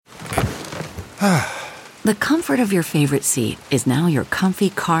The comfort of your favorite seat is now your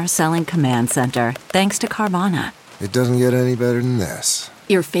comfy car selling command center, thanks to Carvana. It doesn't get any better than this.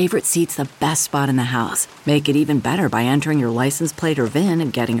 Your favorite seat's the best spot in the house. Make it even better by entering your license plate or VIN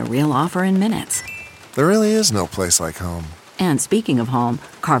and getting a real offer in minutes. There really is no place like home. And speaking of home,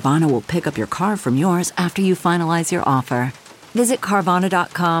 Carvana will pick up your car from yours after you finalize your offer. Visit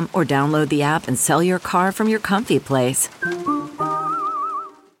Carvana.com or download the app and sell your car from your comfy place.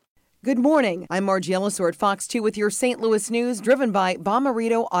 Good morning. I'm Margie Ellisor at Fox 2 with your St. Louis news, driven by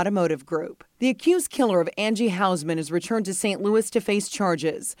Bomarito Automotive Group. The accused killer of Angie Hausman is returned to St. Louis to face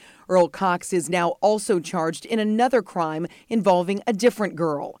charges. Earl Cox is now also charged in another crime involving a different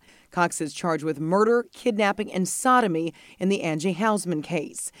girl. Cox is charged with murder, kidnapping, and sodomy in the Angie Hausman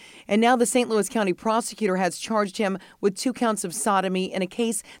case. And now the St. Louis County prosecutor has charged him with 2 counts of sodomy in a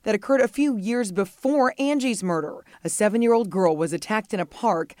case that occurred a few years before Angie's murder. A 7-year-old girl was attacked in a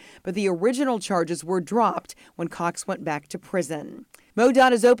park, but the original charges were dropped when Cox went back to prison.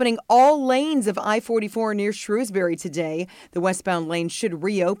 MoDOT is opening all lanes of I-44 near Shrewsbury today. The westbound lane should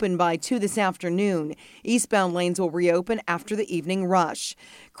reopen by 2 this afternoon. Eastbound lanes will reopen after the evening rush.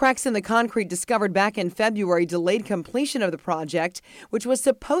 Cracks in the concrete discovered back in February delayed completion of the project, which was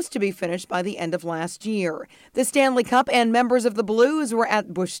supposed to be finished by the end of last year. The Stanley Cup and members of the Blues were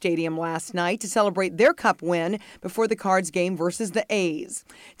at Busch Stadium last night to celebrate their Cup win before the Cards game versus the A's.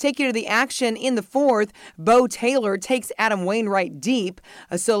 Take you to the action in the fourth. Bo Taylor takes Adam Wainwright deep.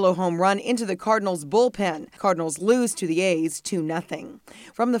 A solo home run into the Cardinals bullpen. Cardinals lose to the A's 2-0.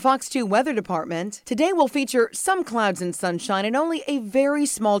 From the Fox 2 Weather Department, today will feature some clouds and sunshine and only a very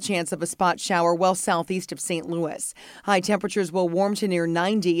small chance of a spot shower well southeast of St. Louis. High temperatures will warm to near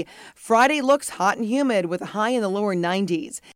 90. Friday looks hot and humid with a high in the lower 90s.